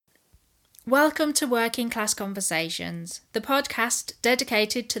Welcome to Working Class Conversations, the podcast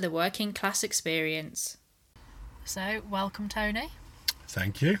dedicated to the working class experience. So, welcome, Tony.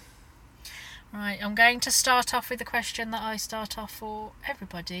 Thank you. Right, I'm going to start off with a question that I start off for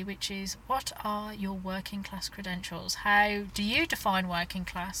everybody, which is, what are your working class credentials? How do you define working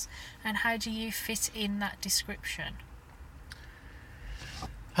class, and how do you fit in that description?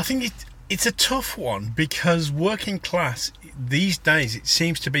 I think it's a tough one because working class these days, it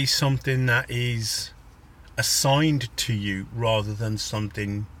seems to be something that is assigned to you rather than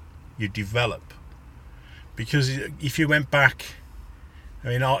something you develop. Because if you went back,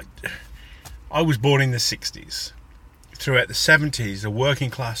 I was born in the 60s. Throughout the 70s, a working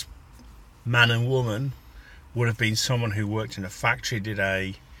class man and woman would have been someone who worked in a factory, did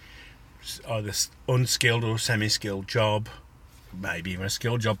a either unskilled or semi-skilled job, maybe even a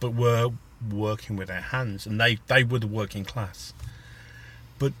skilled job, but were working with their hands, and they were the working class.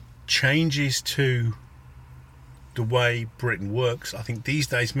 But changes to the way Britain works, I think these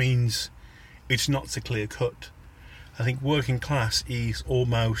days means it's not so clear cut. I think working class is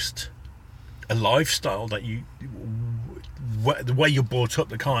almost a lifestyle that the way you're brought up,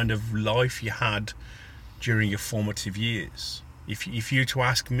 the kind of life you had during your formative years. If you were to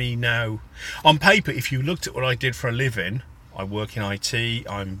ask me now, on paper, if you looked at what I did for a living, I work in IT,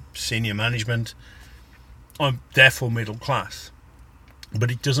 I'm senior management, I'm therefore middle class. But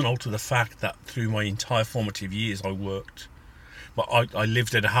it doesn't alter the fact that through my entire formative years I worked. But I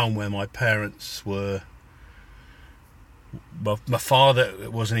lived at a home where my parents were... Well, my father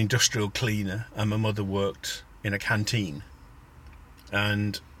was an industrial cleaner and my mother worked in a canteen.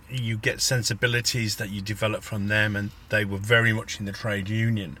 And you get sensibilities that you develop from them, and they were very much in the trade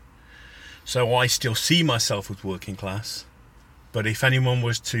union. So I still see myself as working class. But if anyone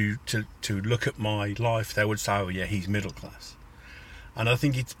was to look at my life, they would say, oh yeah, he's middle class. And I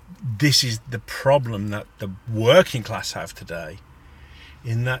think this is the problem that the working class have today,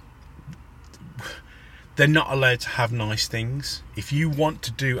 in that they're not allowed to have nice things. If you want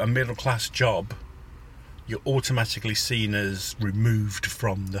to do a middle class job, you're automatically seen as removed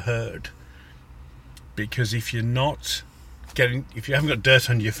from the herd. Because if you haven't got dirt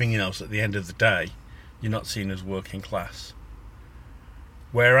under your fingernails at the end of the day, you're not seen as working class.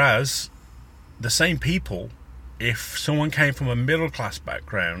 Whereas the same people, if someone came from a middle class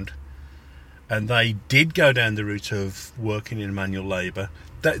background and they did go down the route of working in manual labour,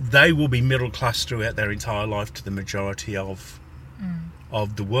 they will be middle class throughout their entire life to the majority of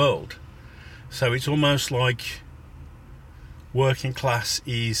the world. So it's almost like working class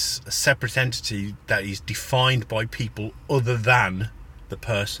is a separate entity that is defined by people other than the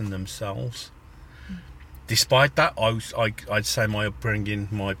person themselves. Despite that, I'd say my upbringing,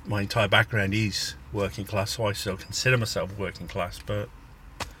 my entire background is working class, so I still consider myself working class, but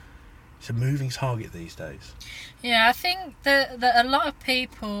it's a moving target these days. Yeah, I think that a lot of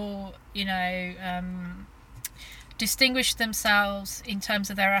people, distinguish themselves in terms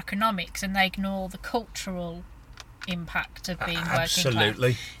of their economics, and they ignore the cultural impact of being working class.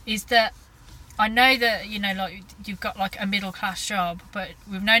 Absolutely. Is that I know that, you've got like a middle class job, but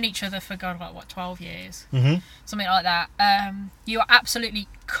we've known each other for 12 years? Mm-hmm. Something like that. You are absolutely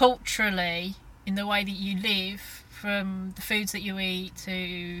culturally, in the way that you live, from the foods that you eat to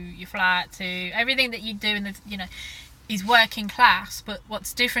your flat to everything that you do, is working class. But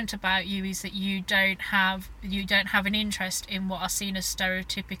what's different about you is that you don't have an interest in what are seen as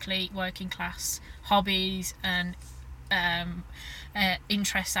stereotypically working class hobbies and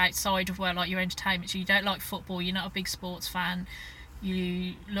interests outside of work, like your entertainment. So you don't like football, you're not a big sports fan,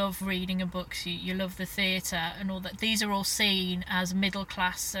 you love reading and books, you love the theatre and all that. These are all seen as middle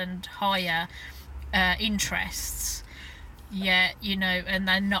class and higher interests, yet and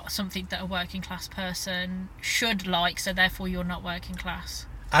they're not something that a working class person should like, so therefore you're not working class.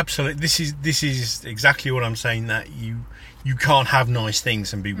 Absolutely. This is exactly what I'm saying, that you can't have nice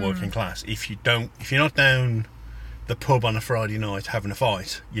things and be working class. If you're not down the pub on a Friday night having a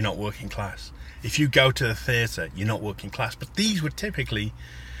fight, you're not working class. If you go to the theatre, you're not working class. But these were typically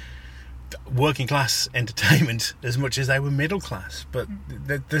working class entertainment as much as they were middle class. But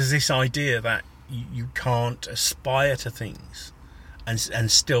there's this idea that you can't aspire to things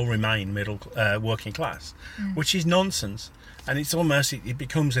and still remain working class, which is nonsense. And it's almost, it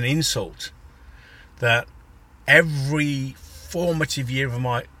becomes an insult that every formative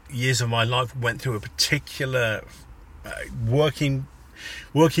years of my life went through a particular working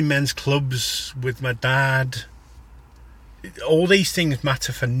men's clubs with my dad. All these things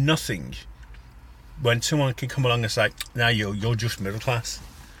matter for nothing when someone can come along and say, "No, you're just middle class,"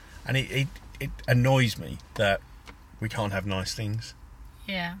 and it annoys me that we can't have nice things.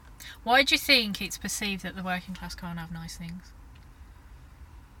 Yeah. Why do you think it's perceived that the working class can't have nice things?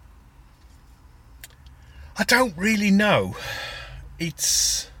 I don't really know.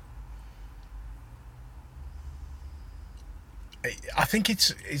 I think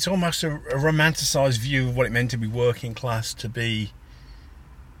it's almost a romanticised view of what it meant to be working class, to be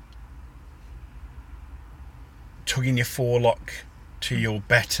tugging your forelock to your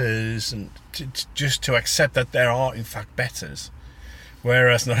betters, and just to accept that there are in fact betters.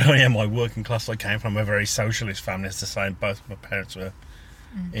 Whereas not only am I working class, I came from a very socialist family, as the same. Both my parents were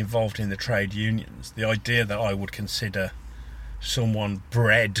involved in the trade unions. The idea that I would consider someone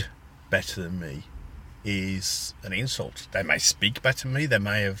bred better than me is an insult. They may speak better than me, they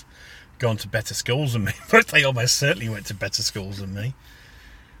may have gone to better schools than me, but they almost certainly went to better schools than me.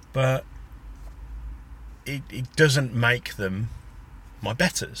 But it doesn't make them my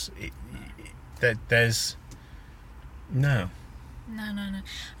betters. There's no.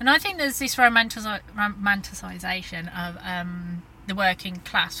 And I think there's this romanticisation of the working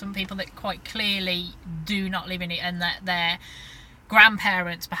class from people that quite clearly do not live in it, and that they're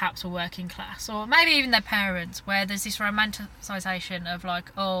grandparents perhaps were working class, or maybe even their parents, where there's this romanticisation of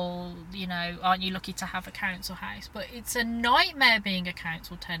like, oh, you know, aren't you lucky to have a council house? But it's a nightmare being a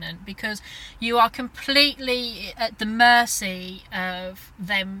council tenant, because you are completely at the mercy of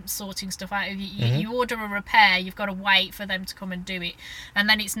them sorting stuff out. You order a repair, you've got to wait for them to come and do it, and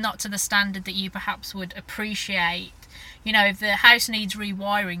then it's not to the standard that you perhaps would appreciate. You know, if the house needs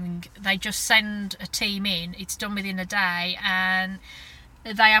rewiring, they just send a team in, it's done within a day, and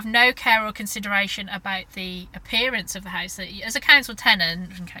they have no care or consideration about the appearance of the house. As a council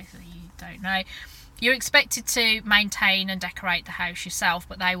tenant, in case you don't know, you're expected to maintain and decorate the house yourself,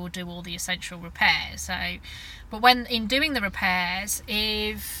 but they will do all the essential repairs. But when in doing the repairs,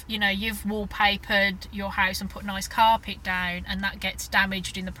 if you know you've wallpapered your house and put nice carpet down, and that gets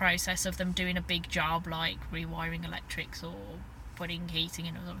damaged in the process of them doing a big job like rewiring electrics or putting heating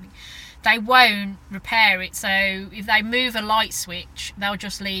in or something, they won't repair it. So if they move a light switch, they'll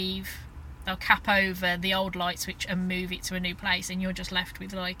cap over the old light switch and move it to a new place, and you're just left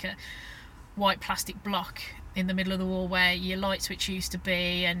with like a white plastic block in the middle of the wall where your light switch used to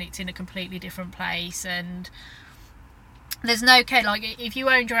be, and it's in a completely different place. And there's no care. Like if you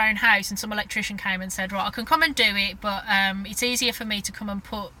owned your own house and some electrician came and said, right, I can come and do it, but it's easier for me to come and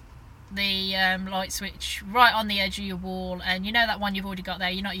put the light switch right on the edge of your wall, and you know that one you've already got there,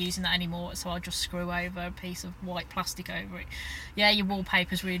 you're not using that anymore, so I'll just screw over a piece of white plastic over it. Yeah, your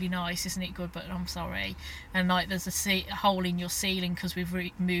wallpaper's really nice, isn't it good, but I'm sorry. And like there's a hole in your ceiling because we've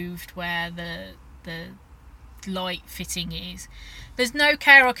moved where the light fitting is. There's no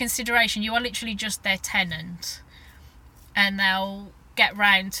care or consideration. You are literally just their tenant, and they'll get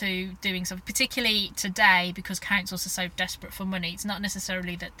round to doing something, particularly today, because councils are so desperate for money. It's not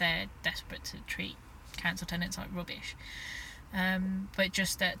necessarily that they're desperate to treat council tenants like rubbish, but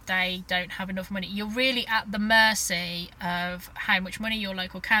just that they don't have enough money. You're really at the mercy of how much money your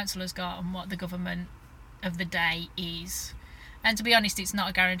local council has got and what the government of the day is. And to be honest, it's not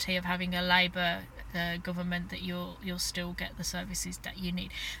a guarantee of having a Labour government that you'll still get the services that you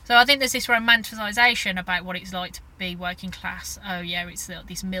need. So I think there's this romanticisation about what it's like to be working class. Oh yeah, it's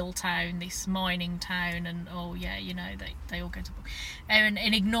this mill town, this mining town, and oh yeah, you know, they all go to and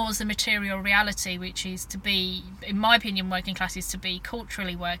ignores the material reality, which is to be, in my opinion, working class is to be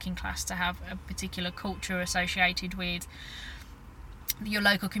culturally working class, to have a particular culture associated with your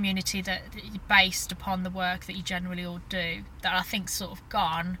local community that based upon the work that you generally all do, that I think's sort of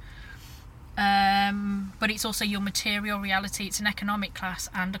gone. But it's also your material reality. It's an economic class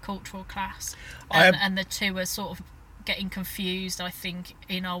and a cultural class, and the two are sort of getting confused, I think,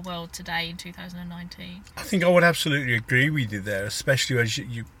 in our world today in 2019. I think I would absolutely agree with you there, especially as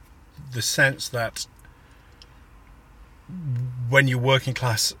you the sense that when you're working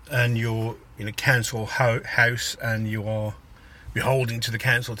class and you're in a council house and you are beholden to the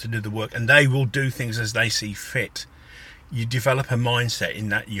council to do the work, and they will do things as they see fit, you develop a mindset in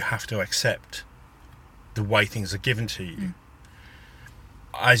that you have to accept the way things are given to you.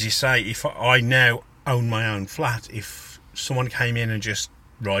 As you say, if I now own my own flat, if someone came in and just,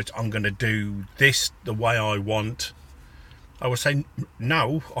 right, I'm going to do this the way I want, I would say,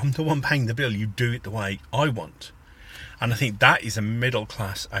 no, I'm the one paying the bill, you do it the way I want. And I think that is a middle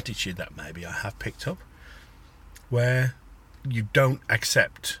class attitude that maybe I have picked up, where you don't just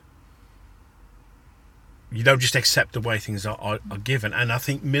accept the way things are given. And I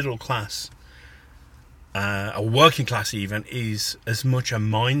think middle class, or working class even, is as much a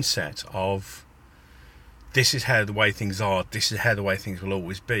mindset of this is how the way things are, this is how the way things will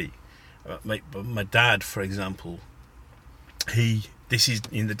always be. My dad, for example, he this is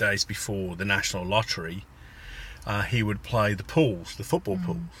in the days before the National Lottery, he would play the pools, the football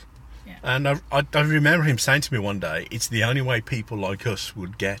pools. Yeah. And I remember him saying to me one day, it's the only way people like us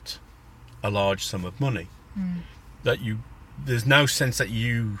would get a large sum of money. That there's no sense that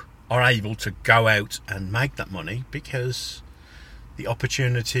you are able to go out and make that money, because the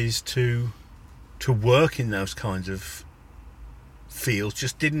opportunities to work in those kinds of fields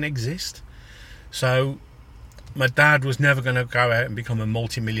just didn't exist. So my dad was never going to go out and become a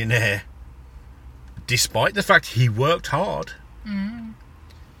multi-millionaire, despite the fact he worked hard.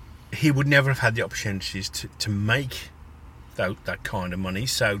 He would never have had the opportunities to make that kind of money.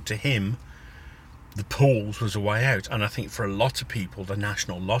 So to him, the pools was a way out. And I think for a lot of people, the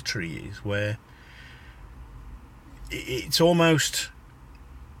National Lottery is where it's almost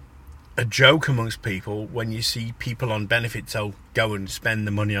a joke amongst people when you see people on benefits go and spend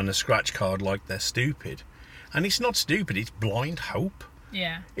the money on a scratch card like they're stupid. And it's not stupid, it's blind hope.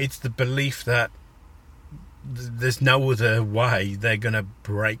 Yeah. It's the belief that there's no other way they're going to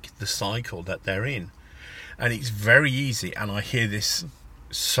break the cycle that they're in. And it's very easy, and I hear this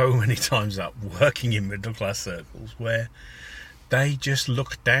so many times up working in middle class circles, where they just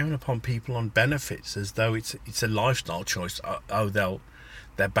look down upon people on benefits as though it's a lifestyle choice.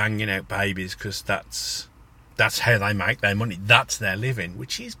 They're banging out babies because that's how they make their money, that's their living,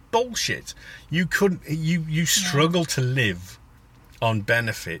 which is bullshit. You struggle to live on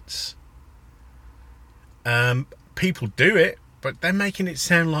benefits. People do it, but they're making it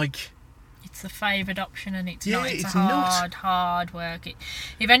sound like it's the favoured option, and it's Yeah, not. It's it's hard work.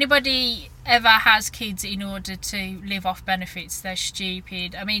 If anybody ever has kids in order to live off benefits, they're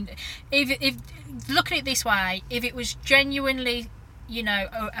stupid. I mean, if look at it this way, if it was genuinely,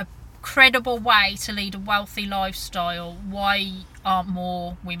 a credible way to lead a wealthy lifestyle, why aren't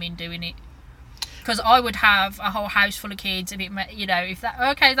more women doing it? Because I would have a whole house full of kids, and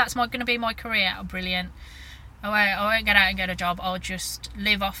that's going to be my career. Oh, brilliant. I won't get out and get a job. I'll just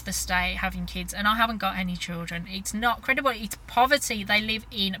live off the state having kids, and I haven't got any children. It's not credible. It's poverty. They live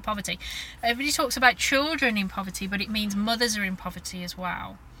in poverty. Everybody talks about children in poverty, but it means mothers are in poverty as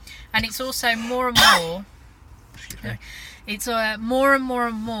well. And it's also more and more. It's more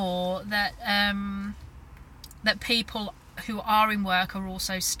and more that that people who are in work are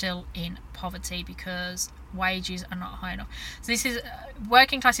also still in poverty because wages are not high enough. So this is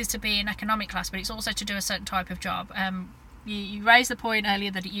working class is to be an economic class, but it's also to do a certain type of job. You raised the point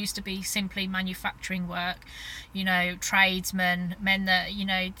earlier that it used to be simply manufacturing work, tradesmen, men that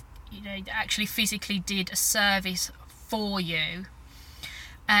actually physically did a service for you.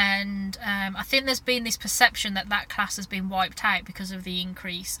 And I think there's been this perception that class has been wiped out because of the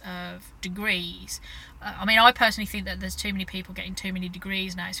increase of degrees. I personally think that there's too many people getting too many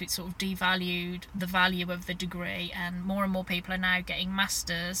degrees now, so it's sort of devalued the value of the degree, and more people are now getting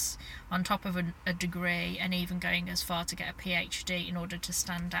masters on top of a degree, and even going as far to get a PhD in order to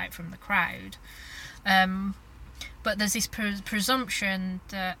stand out from the crowd. But there's this presumption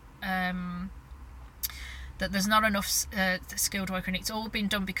that there's not enough skilled worker, and it's all been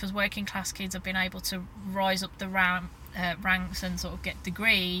done because working class kids have been able to rise up the ranks and sort of get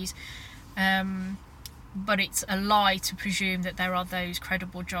degrees. But it's a lie to presume that there are those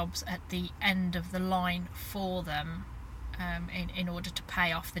credible jobs at the end of the line for them in order to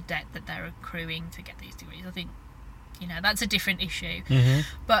pay off the debt that they're accruing to get these degrees. I think, that's a different issue. Mm-hmm.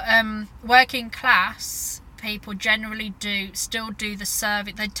 But working class people generally still do the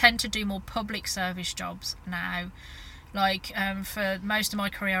service. They tend to do more public service jobs now. Like for most of my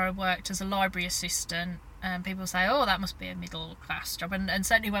career, I worked as a library assistant. People say, oh, that must be a middle class job, and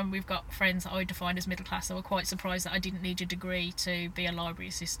certainly when we've got friends that I define as middle class, they were quite surprised that I didn't need a degree to be a library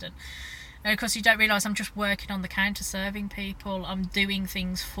assistant. And of course you don't realise I'm just working on the counter serving people. I'm doing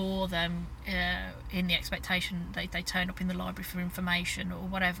things for them in the expectation that they turn up in the library for information or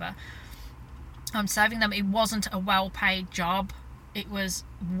whatever. I'm serving them. It wasn't a well-paid job. It was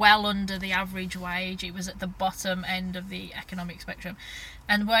well under the average wage. It was at the bottom end of the economic spectrum.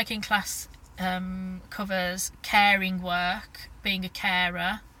 And working class covers caring work, being a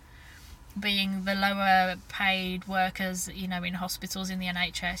carer, being the lower paid workers, in hospitals, in the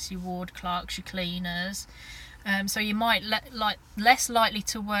NHS, your ward clerks, your cleaners. So you might less likely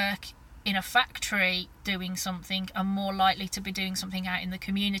to work in a factory doing something, and more likely to be doing something out in the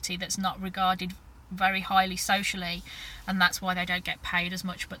community that's not regarded very highly socially, and that's why they don't get paid as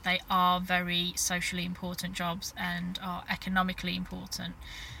much, but they are very socially important jobs and are economically important.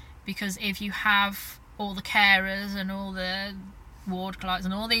 Because if you have all the carers and all the ward clerks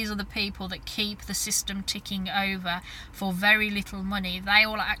and all these other people that keep the system ticking over for very little money, they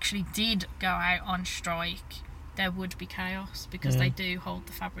all actually did go out on strike there would be chaos, because they do hold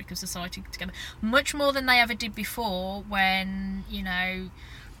the fabric of society together much more than they ever did before, when, you know,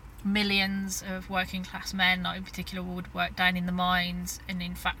 millions of working class men, like in particular, would work down in the mines and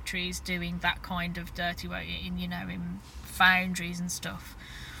in factories doing that kind of dirty work in, you know, in foundries and stuff.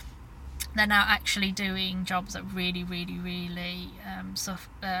 They're now actually doing jobs that really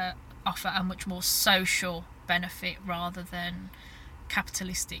offer a much more social benefit rather than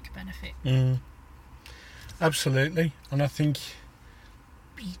capitalistic benefit. Absolutely. And I think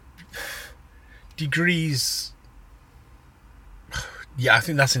degrees, I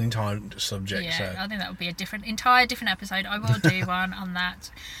think that's an entire subject. Yeah, so I think that would be a entire different episode. I will do one on that.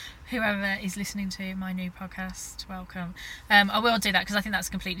 Whoever is listening to my new podcast, welcome. I will do that, because I think that's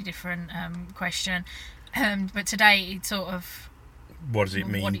a completely different question. But today, it's sort of, what does it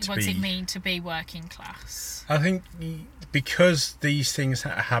mean what's it mean to be working class? I think because these things are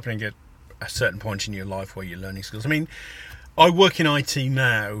happening at a certain point in your life where you're learning skills. I mean, I work in IT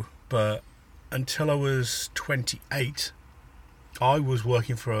now, but until I was 28, I was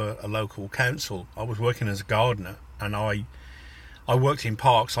working for a local council. I was working as a gardener, and I worked in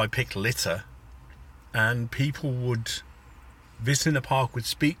parks. I picked litter, and people would visit in the park would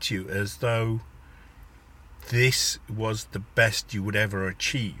speak to you as though this was the best you would ever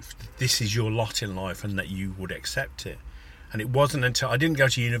achieve. This is your lot in life, and that you would accept it. And it wasn't until I didn't go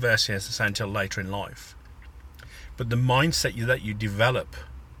to university, as I say, until later in life. But the mindset that you develop,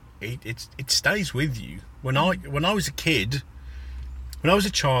 it stays with you. When I was a kid, when I was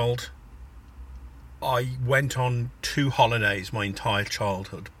a child, I went on 2 holidays my entire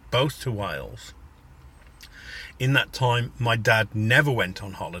childhood, both to Wales. In that time, my dad never went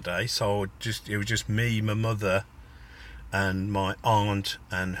on holiday, so it was just me, my mother, and my aunt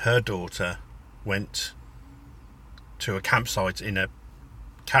and her daughter went to a campsite in a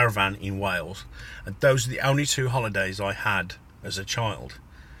caravan in Wales, and those are the only 2 holidays I had as a child.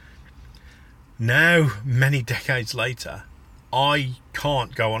 Now, many decades later, I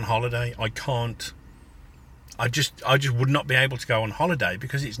can't go on holiday. I just would not be able to go on holiday,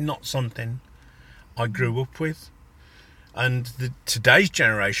 because it's not something I grew up with. And today's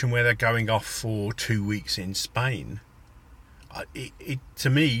generation, where they're going off for 2 weeks in Spain, to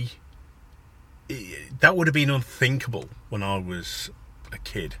me, that would have been unthinkable when I was a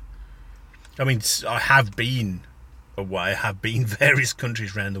kid. I mean, I have been away, I have been various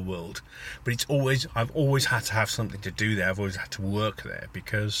countries around the world, but I've always had to have something to do there. I've always had to work there,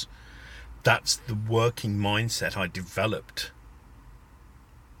 because that's the working mindset I developed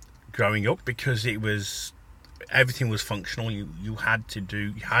growing up, because everything was functional. You had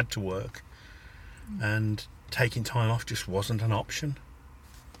to work, and taking time off just wasn't an option.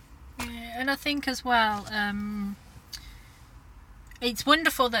 Yeah, and I think as well, it's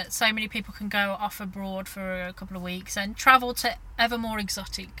wonderful that so many people can go off abroad for a couple of weeks and travel to ever more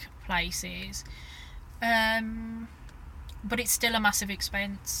exotic places. But it's still a massive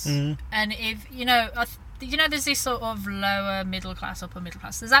expense. And if there's this sort of lower middle class, upper middle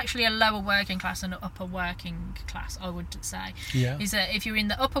class. There's actually a lower working class and an upper working class, I would say. Yeah. Is that if you're in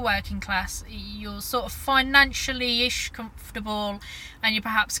the upper working class, you're sort of financially-ish comfortable, and you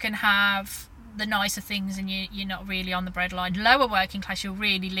perhaps can have the nicer things, and you're not really on the breadline. Lower working class, you're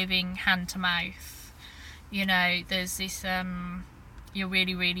really living hand to mouth. You know, there's this you're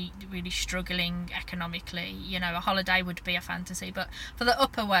really struggling economically. You know, a holiday would be a fantasy, but for the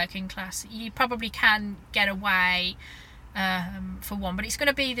upper working class, you probably can get away for one, but it's going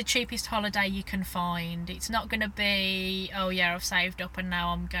to be the cheapest holiday you can find. It's not going to be, oh yeah, I've saved up and now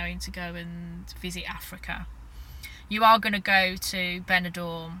I'm going to go and visit Africa. You are going to go to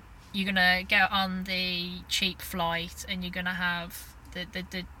Benidorm. You're going to get on the cheap flight, and you're going to have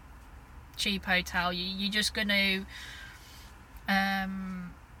the cheap hotel. You're just going to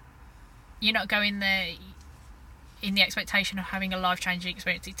you're not going there in the expectation of having a life-changing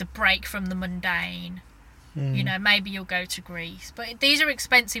experience. It's a break from the mundane. You know, maybe you'll go to Greece, but these are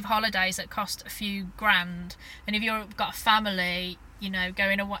expensive holidays that cost a few grand. And if you've got a family, you know,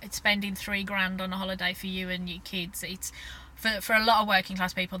 spending $3,000 on a holiday for you and your kids, it's for a lot of working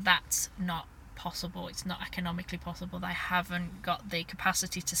class people, that's not possible. It's not economically possible. They haven't got the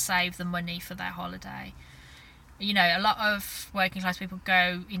capacity to save the money for their holiday. You know, a lot of working class people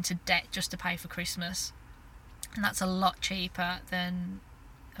go into debt just to pay for Christmas, and that's a lot cheaper than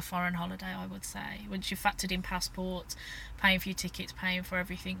a foreign holiday, I would say. Once you've factored in passports, paying for your tickets, paying for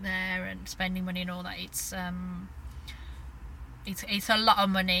everything there, and spending money and all that, it's a lot of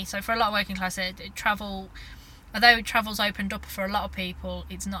money. So for a lot of working class, although travel's opened up for a lot of people,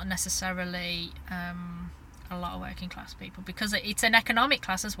 it's not necessarily a lot of working class people, because it's an economic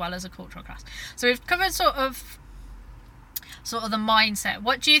class as well as a cultural class. So we've covered sort of the mindset.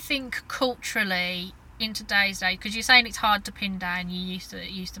 What do you think culturally in today's day, because you're saying it's hard to pin down, it used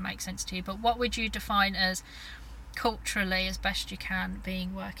to make sense to you, but what would you define as culturally, as best you can,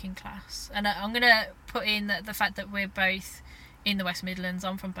 being working class? And I'm going to put in the fact that we're both in the West Midlands.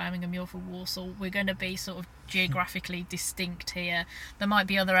 I'm from Birmingham, you're from Walsall. We're going to be sort of geographically distinct here. There might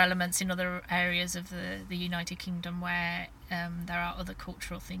be other elements in other areas of the United Kingdom where there are other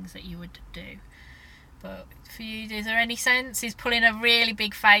cultural things that you would do. But for you, is there any sense? He's pulling a really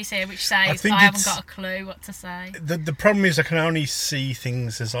big face here, which says, I haven't got a clue what to say. The problem is I can only see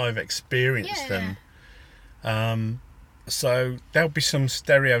things as I've experienced them. So there'll be some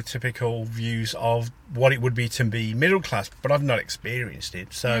stereotypical views of what it would be to be middle class, but I've not experienced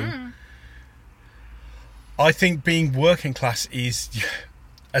it. So I think being working class is,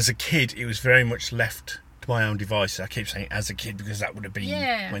 as a kid, it was very much left to my own devices. I keep saying as a kid because that would have been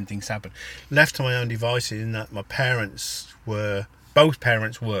when things happened. Left to my own devices, in that my parents both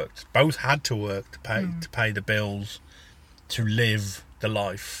parents worked. Both had to work to pay the bills, to live the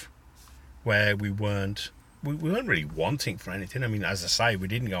life where we weren't really wanting for anything. I mean, as I say, we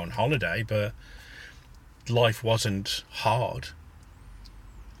didn't go on holiday, but life wasn't hard.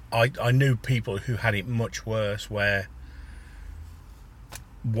 I knew people who had it much worse, where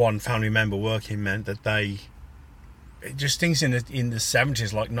one family member working meant that just things in the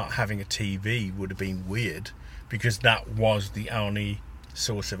 70s, like not having a TV, would have been weird, because that was the only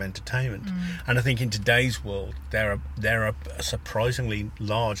source of entertainment. And I think in today's world there are a surprisingly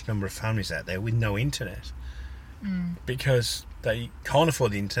large number of families out there with no internet, because they can't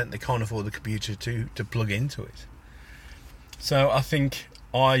afford the internet, they can't afford the computer to plug into it. So I think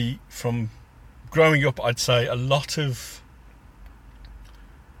from growing up, I'd say a lot of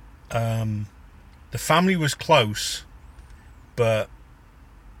the family was close, but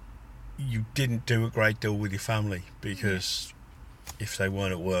you didn't do a great deal with your family, because if they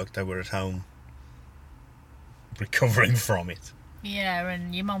weren't at work, they were at home recovering from it. Yeah,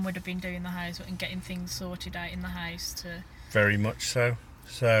 and your mum would have been doing the house and getting things sorted out in the house to... Very much so.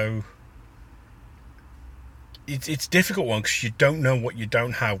 So it's a difficult one, because you don't know what you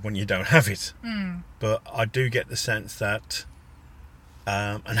don't have when you don't have it. But I do get the sense that,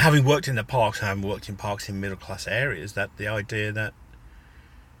 and having worked in the parks, and having worked in parks in middle class areas, that the idea that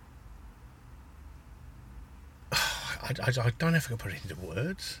I don't know if I can put it into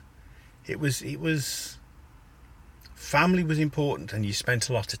words. It was family was important, and you spent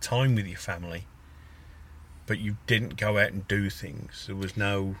a lot of time with your family, but you didn't go out and do things. There was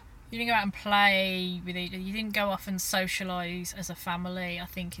no... You didn't go out and play with each other. You didn't go off and socialise as a family, I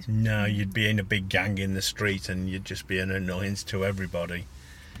think. No, you'd be in a big gang in the street, and you'd just be an annoyance to everybody.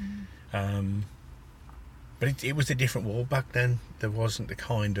 But it was a different world back then. There wasn't the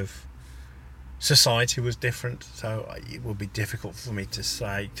kind of... Society was different, so it would be difficult for me to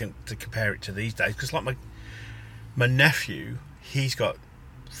say, to compare it to these days. Because like my nephew, he's got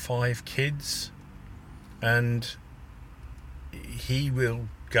 5 kids, and he will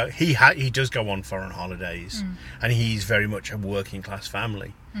go. He does go on foreign holidays, and he's very much a working class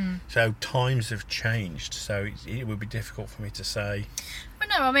family. So times have changed. So it would be difficult for me to say. Well,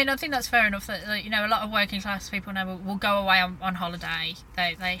 no, I mean, I think that's fair enough. That a lot of working class people now will go away on holiday.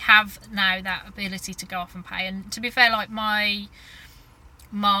 They have now that ability to go off and pay. And to be fair, like my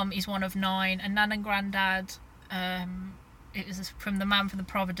mum is one of 9, and Nan and Grandad. It was from the man from the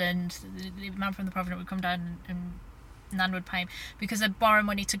Provident. The man from the Provident would come down and Nan would pay him, because they'd borrow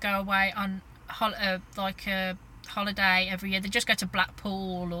money to go away on a holiday every year. They just go to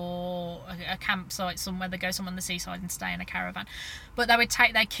Blackpool or a campsite somewhere. They go somewhere on the seaside and stay in a caravan, but they would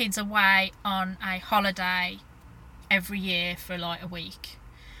take their kids away on a holiday every year for like a week,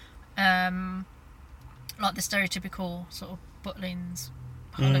 like the stereotypical sort of Butlins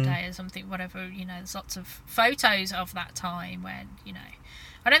holiday or something, whatever. There's lots of photos of that time when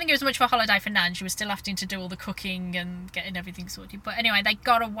I don't think it was much of a holiday for Nan. She was still having to do all the cooking and getting everything sorted, but anyway, they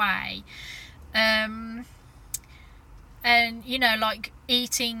got away. And like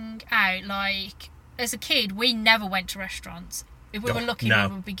eating out, like as a kid we never went to restaurants. If we were lucky, we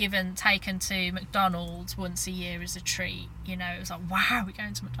would be taken to McDonald's once a year as a treat. It was like, wow, we're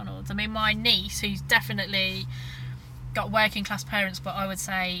going to McDonald's. I mean, my niece, who's definitely got working class parents, but I would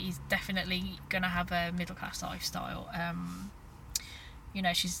say he's definitely going to have a middle class lifestyle.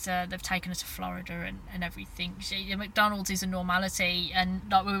 They've taken her to Florida and everything. McDonald's is a normality, and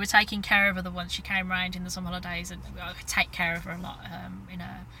like we were taking care of her the once she came round in the summer holidays, and I take care of her a lot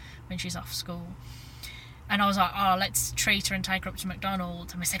when she's off school. And I was like, oh, let's treat her and take her up to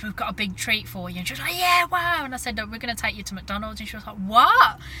McDonald's. And we said, we've got a big treat for you. And she was like, yeah, wow. And I said, we're going to take you to McDonald's. And she was like,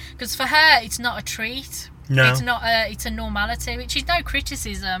 what? Because for her, it's not a treat. No. It's a normality, which is no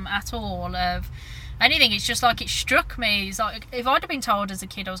criticism at all of anything. It's just like, it struck me. It's like, if I'd have been told as a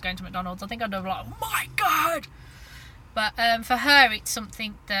kid I was going to McDonald's, I think I'd have been like, oh my God. But for her, it's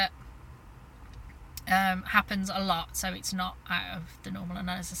something that happens a lot, so it's not out of the normal. And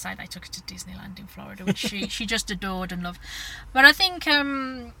as I say, they took her to Disneyland in Florida, which she just adored and loved. But I think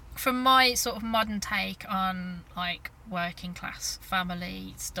from my sort of modern take on like working class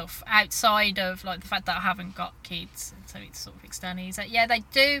family stuff, outside of like the fact that I haven't got kids, so it's sort of external, is that yeah, they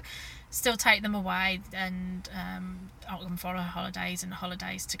do still take them away and on holidays and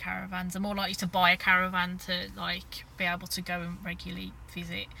holidays to caravans. They're more likely to buy a caravan to like be able to go and regularly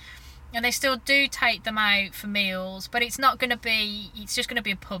visit. And they still do take them out for meals, but it's not going to be, it's just going to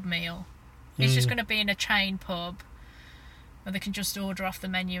be a pub meal. It's just going to be in a chain pub where they can just order off the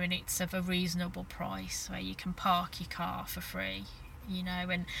menu and it's of a reasonable price where you can park your car for free, you know.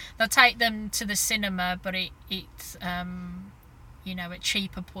 And they'll take them to the cinema, but it's you know, at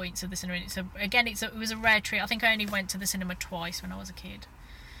cheaper points of the cinema. It was a rare treat. I think I only went to the cinema twice when I was a kid.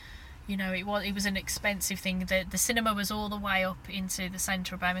 You know, it was an expensive thing. The cinema was all the way up into the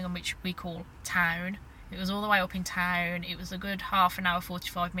centre of Birmingham, which we call town. It was all the way up in town. It was a good half an hour,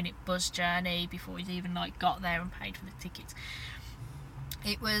 45-minute bus journey before we even like got there and paid for the tickets.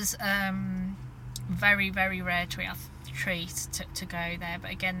 It was very, very rare treat to go there. But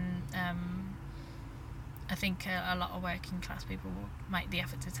again, I think a lot of working class people will make the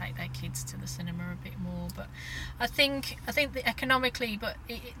effort to take their kids to the cinema a bit more. But I think that economically, but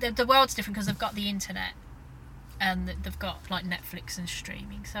the world's different because they've got the internet and they've got like Netflix and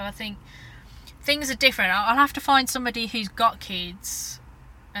streaming. So I think things are different. I'll have to find somebody who's got kids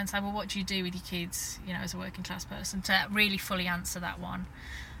and say, well, what do you do with your kids, you know, as a working class person, to really fully answer that one.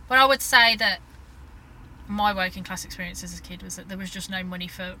 But I would say that my working class experience as a kid was that there was just no money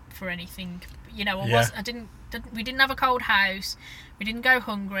for anything. You know, we didn't have a cold house, we didn't go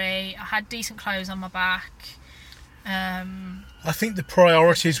hungry, I had decent clothes on my back. I think the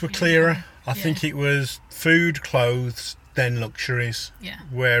priorities were clearer. I think it was food, clothes, then luxuries. Yeah.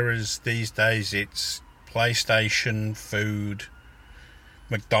 Whereas these days it's PlayStation, food,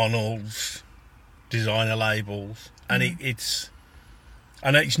 McDonald's, designer labels, and it's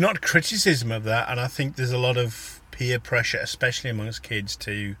not criticism of that. And I think there's a lot of peer pressure, especially amongst kids,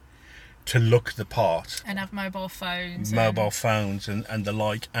 to look the part and have mobile phones and the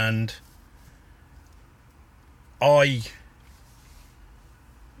like. And I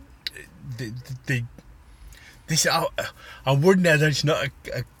wouldn't know that it's not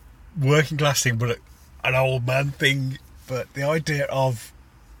a working class thing, but an old man thing. But the idea of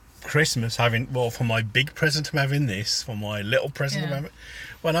Christmas having, well, for my big present I'm having this, for my little present I'm having,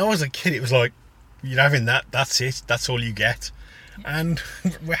 when I was a kid it was like, you're having that's it, that's all you get. And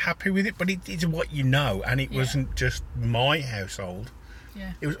we're happy with it, but it's what you know, and it wasn't just my household.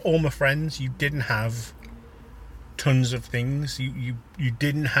 Yeah. It was all my friends. You didn't have tons of things. You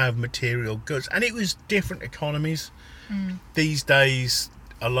didn't have material goods, and it was different economies. These days,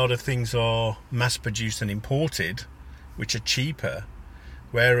 a lot of things are mass-produced and imported, which are cheaper,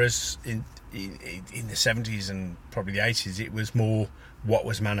 whereas in the 70s and probably the 80s, it was more what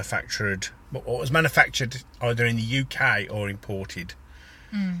was manufactured either in the UK or imported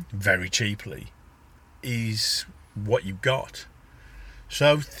very cheaply is what you got.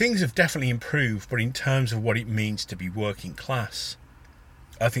 So things have definitely improved, but in terms of what it means to be working class,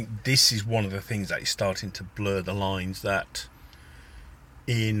 I think this is one of the things that is starting to blur the lines. That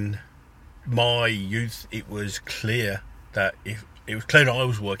in my youth it was clear that I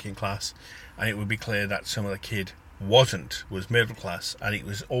was working class, and it would be clear that some of the kid was middle class, and it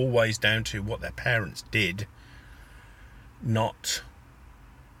was always down to what their parents did, not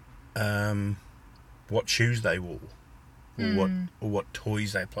what shoes they wore, or what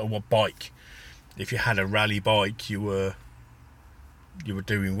toys they played, or what bike. If you had a rally bike, you were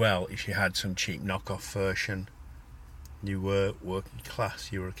doing well. If you had some cheap knockoff version, you were working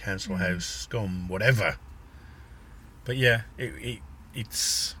class. You were a council house scum, whatever. But yeah,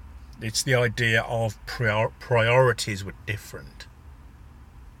 it's the idea of priorities were different.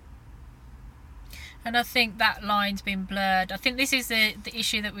 And I think that line's been blurred. I think this is the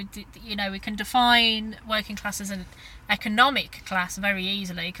issue that we can define working class as an economic class very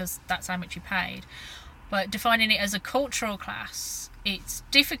easily because that's how much you paid. But defining it as a cultural class, it's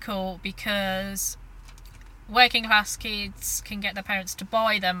difficult because working class kids can get their parents to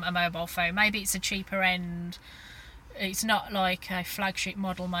buy them a mobile phone. Maybe it's a cheaper end. It's not like a flagship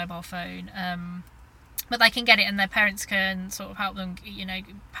model mobile phone. but they can get it, and their parents can sort of help them, you know,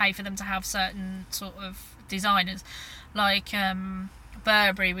 pay for them to have certain sort of designers. Like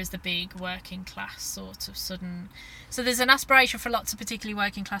Burberry was the big working class sort of sudden. So there's an aspiration for lots of particularly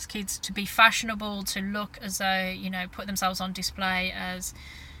working class kids to be fashionable, to look as though, you know, put themselves on display as,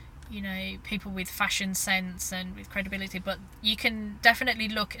 you know, people with fashion sense and with credibility. But you can definitely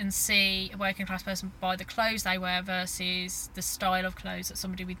look and see a working class person by the clothes they wear versus the style of clothes that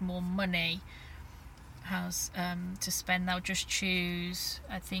somebody with more money has to spend. They'll just choose,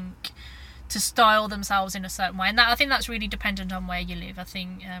 I think, to style themselves in a certain way, and that, I think that's really dependent on where you live. I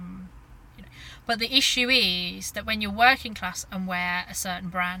think, you know, but the issue is that when you're working class and wear a certain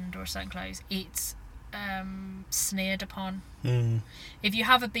brand or a certain clothes, it's sneered upon. If you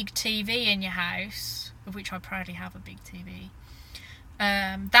have a big TV in your house, of which I proudly have a big TV,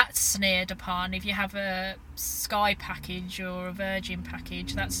 that's sneered upon. If you have a Sky package or a Virgin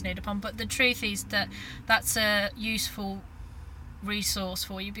package, that's sneered upon. But the truth is that that's a useful resource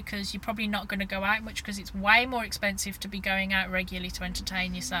for you, because you're probably not going to go out much, because it's way more expensive to be going out regularly to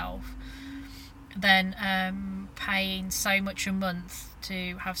entertain yourself than paying so much a month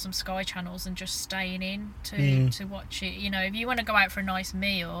to have some Sky channels and just staying in to watch it. You know, if you want to go out for a nice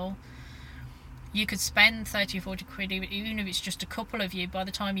meal, you could spend 30 or 40 quid, even if it's just a couple of you. By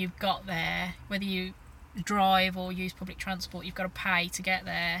the time you've got there, whether you drive or use public transport, you've got to pay to get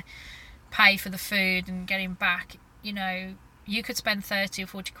there, pay for the food and getting back. You know, you could spend 30 or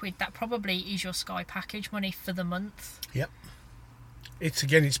 40 quid. That probably is your Sky package money for the month. Yep.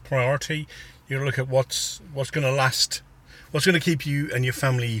 It's priority. You look at what's going to last, what's going to keep you and your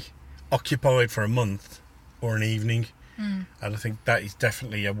family occupied for a month or an evening. And I think that is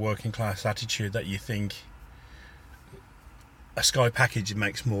definitely a working class attitude, that you think a Sky package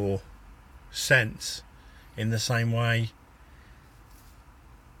makes more sense, in the same way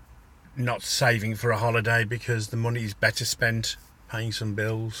not saving for a holiday because the money is better spent paying some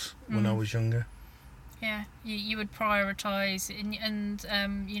bills when I was younger. Yeah, you would prioritise,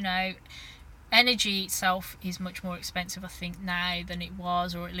 and you know, energy itself is much more expensive, I think, now than it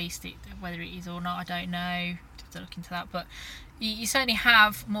was, or at least whether it is or not, I don't know. To look into that, but you certainly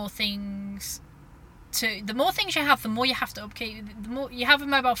have more things to. The more things you have, the more you have to upkeep. The more you have a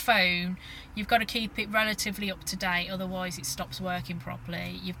mobile phone, you've got to keep it relatively up to date, otherwise it stops working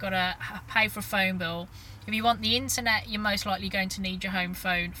properly. You've got to pay for a phone bill. If you want the internet, you're most likely going to need your home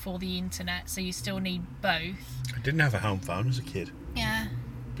phone for the internet, so you still need both. I didn't have a home phone as a kid. Yeah.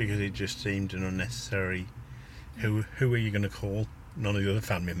 Because it just seemed an unnecessary. Who are you going to call? None of the other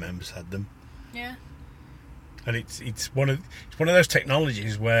family members had them. Yeah. And it's one of those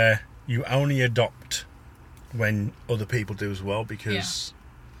technologies where you only adopt when other people do as well, because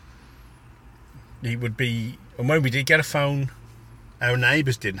it would be. And when we did get a phone, our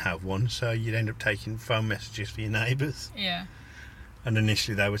neighbours didn't have one, so you'd end up taking phone messages for your neighbours. Yeah. And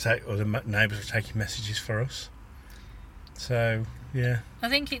initially, they would take, or the neighbours were taking messages for us. So yeah, I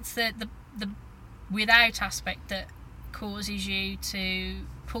think it's the without aspect that causes you to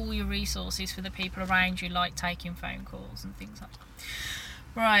pull your resources for the people around you, like taking phone calls and things like that.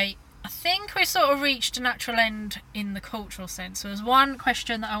 Right, I think we've sort of reached a natural end in the cultural sense. So there's one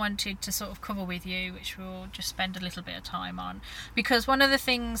question that I wanted to sort of cover with you, which we'll just spend a little bit of time on, because one of the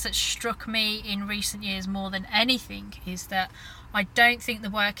things that struck me in recent years more than anything is that I don't think the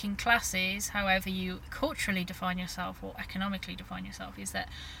working classes, however you culturally define yourself or economically define yourself, is that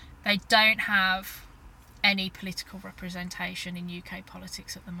they don't have any political representation in UK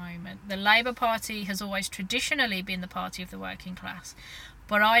politics at the moment. The Labour Party has always traditionally been the party of the working class,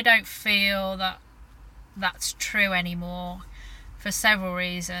 but I don't feel that that's true anymore for several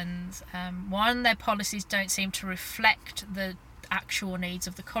reasons. One, their policies don't seem to reflect the actual needs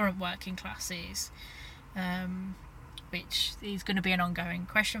of the current working classes, which is going to be an ongoing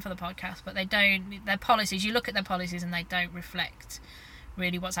question for the podcast, but they don't, their policies, you look at their policies and they don't reflect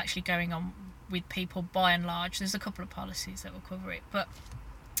really what's actually going on with people by and large. There's a couple of policies that will cover it, but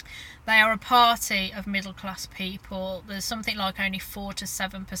they are a party of middle class people. There's something like only 4 to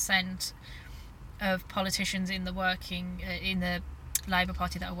 7% of politicians in the Labour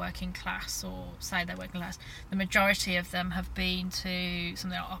Party that are working class, or say they're working class. The majority of them have been to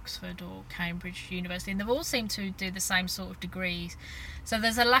something like Oxford or Cambridge University, and they've all seemed to do the same sort of degrees. So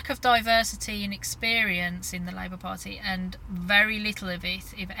there's a lack of diversity and experience in the Labour Party, and very little of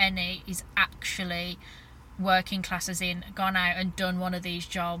it, if any, is actually working class, as in gone out and done one of these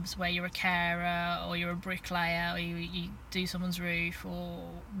jobs where you're a carer or you're a bricklayer or you do someone's roof or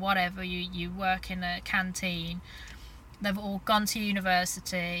whatever, you work in a canteen. They've all gone to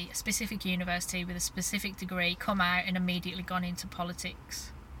university, a specific university with a specific degree, come out and immediately gone into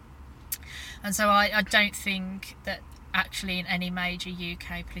politics. And so I don't think that actually in any major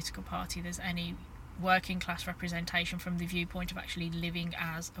UK political party there's any working class representation from the viewpoint of actually living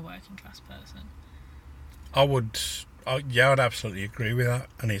as a working class person. I'd absolutely agree with that.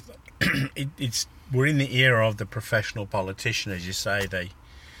 And it's we're in the era of the professional politician, as you say.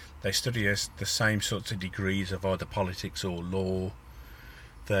 They study the same sorts of degrees of either politics or law.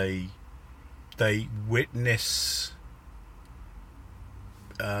 They witness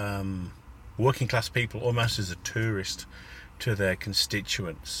working class people almost as a tourist to their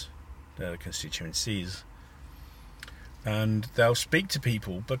constituencies, and they'll speak to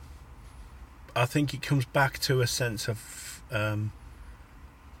people, but I think it comes back to a sense of as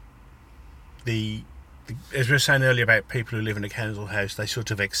we were saying earlier about people who live in a council house, they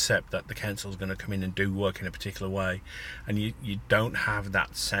sort of accept that the council is going to come in and do work in a particular way, and you don't have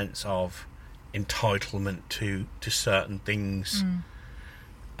that sense of entitlement to certain things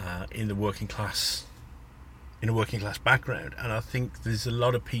in a working class background. And I think there's a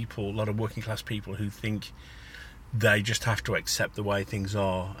lot of working class people who think they just have to accept the way things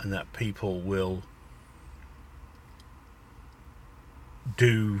are, and that people will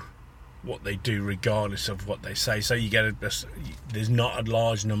do what they do regardless of what they say. So you get there's not a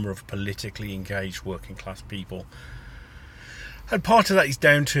large number of politically engaged working class people, and part of that is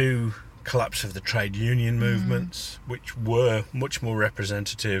down to collapse of the trade union movements, which were much more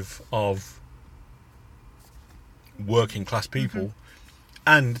representative of working class people,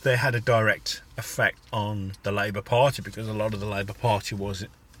 and they had a direct effect on the Labour Party, because a lot of the Labour Party was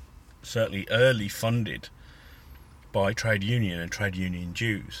certainly early funded by trade union and trade union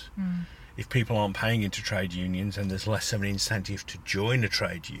dues. If people aren't paying into trade unions and there's less of an incentive to join a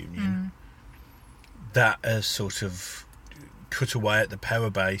trade union, that has sort of cut away at the power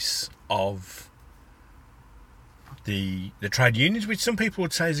base of the trade unions, which some people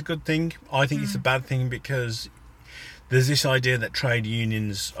would say is a good thing. I think it's a bad thing, because there's this idea that trade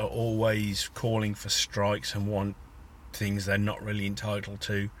unions are always calling for strikes and want things they're not really entitled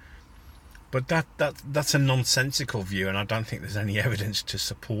to. But that's a nonsensical view, and I don't think there's any evidence to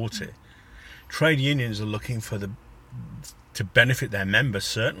support it. Trade unions are looking to benefit their members,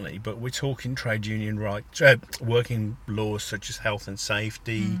 certainly, but we're talking trade union rights, working laws such as health and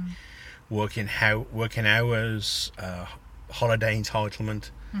safety, working hours, holiday entitlement.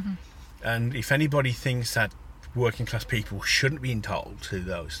 And if anybody thinks that working class people shouldn't be entitled to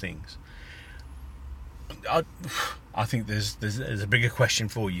those things, I think there's a bigger question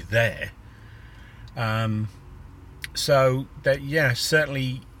for you there. So that, yeah,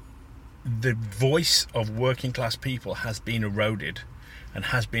 certainly the voice of working class people has been eroded, and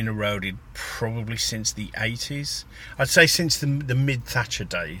has been eroded probably since the 80s. I'd say since the mid-Thatcher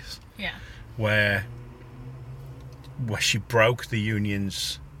days, where she broke the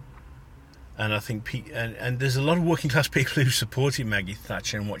unions. And I think and there's a lot of working class people who supported Maggie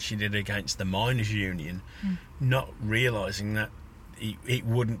Thatcher and what she did against the miners' union, not realising that it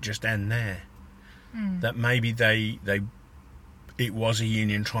wouldn't just end there. That maybe it was a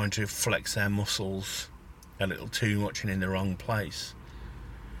union trying to flex their muscles a little too much and in the wrong place.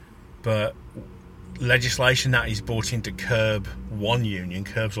 But legislation that is brought in to curb one union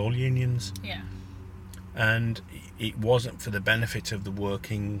curbs all unions. And it wasn't for the benefit of the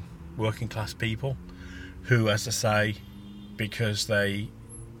working class people, who, as I say, because the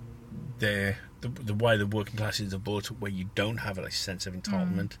way the working classes are brought up, where you don't have a sense of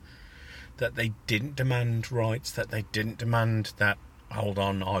entitlement, that they didn't demand rights, that they didn't demand that, hold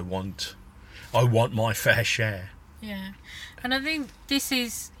on, I want my fair share. And I think this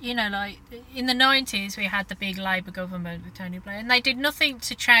is, like in the 90s we had the big Labour government with Tony Blair, and they did nothing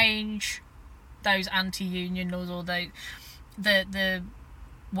to change those anti-union laws or the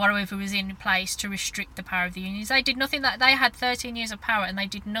whatever was in place to restrict the power of the unions. They did nothing. That they had 13 years of power, and they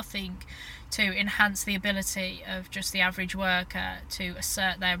did nothing to enhance the ability of just the average worker to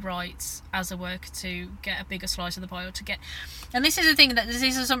assert their rights as a worker, to get a bigger slice of the pie, or to get. And this is the thing, that there's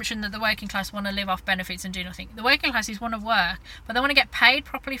this assumption that the working class want to live off benefits and do nothing. The working classes want to work, but they want to get paid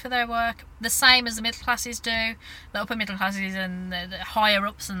properly for their work, the same as the middle classes do, the upper middle classes and the higher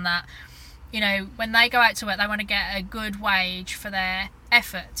ups and that. When they go out to work, they want to get a good wage for their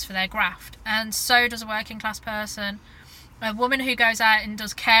efforts, for their graft, and so does a working class person. A woman who goes out and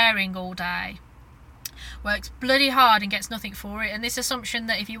does caring all day works bloody hard and gets nothing for it, and this assumption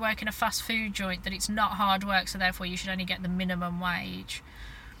that if you work in a fast food joint that it's not hard work, so therefore you should only get the minimum wage.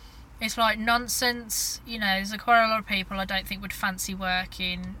 It's like nonsense. There's quite a lot of people I don't think would fancy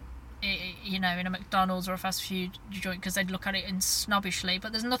working you know, in a McDonald's or a fast food joint, because they'd look at it and snobbishly.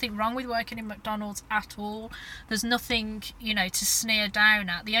 But there's nothing wrong with working in McDonald's at all. There's nothing, you know, to sneer down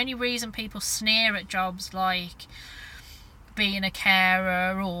at. The only reason people sneer at jobs like being a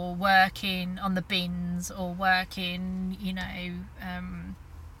carer or working on the bins or working, you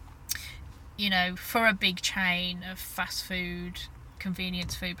know, for a big chain of fast food,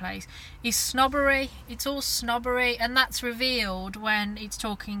 convenience food place, is snobbery. It's all snobbery, and that's revealed when it's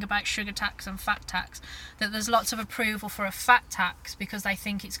talking about sugar tax and fat tax, that there's lots of approval for a fat tax because they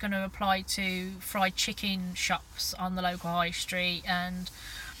think it's going to apply to fried chicken shops on the local high street and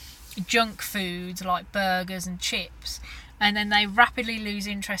junk foods like burgers and chips, and then they rapidly lose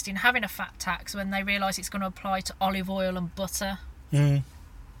interest in having a fat tax when they realise it's going to apply to olive oil and butter.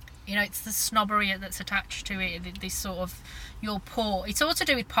 You know, it's the snobbery that's attached to it, this sort of, you're poor. It's all to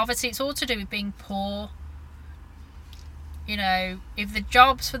do with poverty, it's all to do with being poor. You know, if the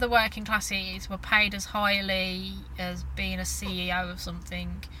jobs for the working classes were paid as highly as being a CEO of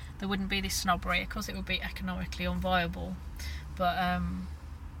something, there wouldn't be this snobbery. Of course it would be economically unviable, but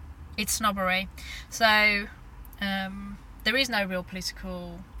it's snobbery. So there is no real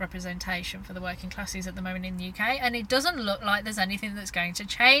political representation for the working classes at the moment in the UK, and it doesn't look like there's anything that's going to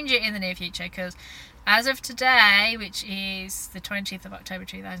change it in the near future, because as of today, which is the 20th of October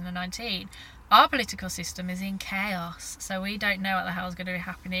 2019, our political system is in chaos, so we don't know what the hell is going to be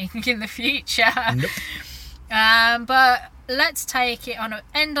happening in the future. Nope. But let's take it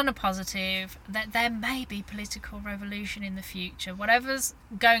end on a positive, that there may be political revolution in the future. Whatever's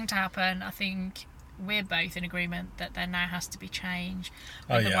going to happen, I think we're both in agreement that there now has to be change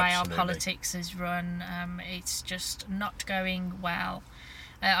in the way absolutely. our politics is run. It's just not going well.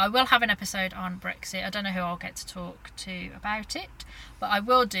 I will have an episode on Brexit. I don't know who I'll get to talk to about it, but I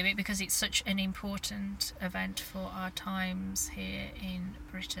will do it because it's such an important event for our times here in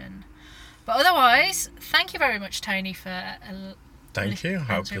Britain. But otherwise, thank you very much, Tony, for Thank you. I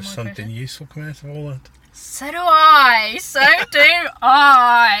hope answering there's my something question. useful coming out of all that. So do I. So do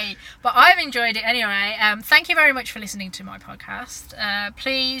I. But I've enjoyed it anyway. Thank you very much for listening to my podcast.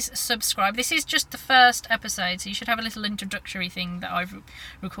 Please subscribe. This is just the first episode, so you should have a little introductory thing that I've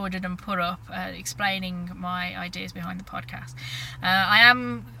recorded and put up explaining my ideas behind the podcast. I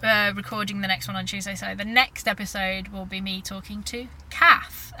am recording the next one on Tuesday, so the next episode will be me talking to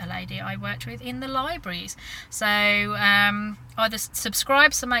Kath, a lady I worked with in the libraries. So either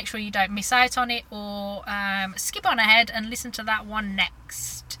subscribe, so make sure you don't miss out on it, or skip on ahead and listen to that one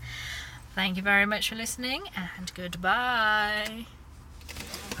next. Thank you very much for listening, and goodbye.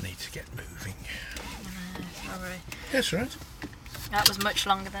 I need to get moving. Sorry. That's right. That was much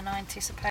longer than I anticipated.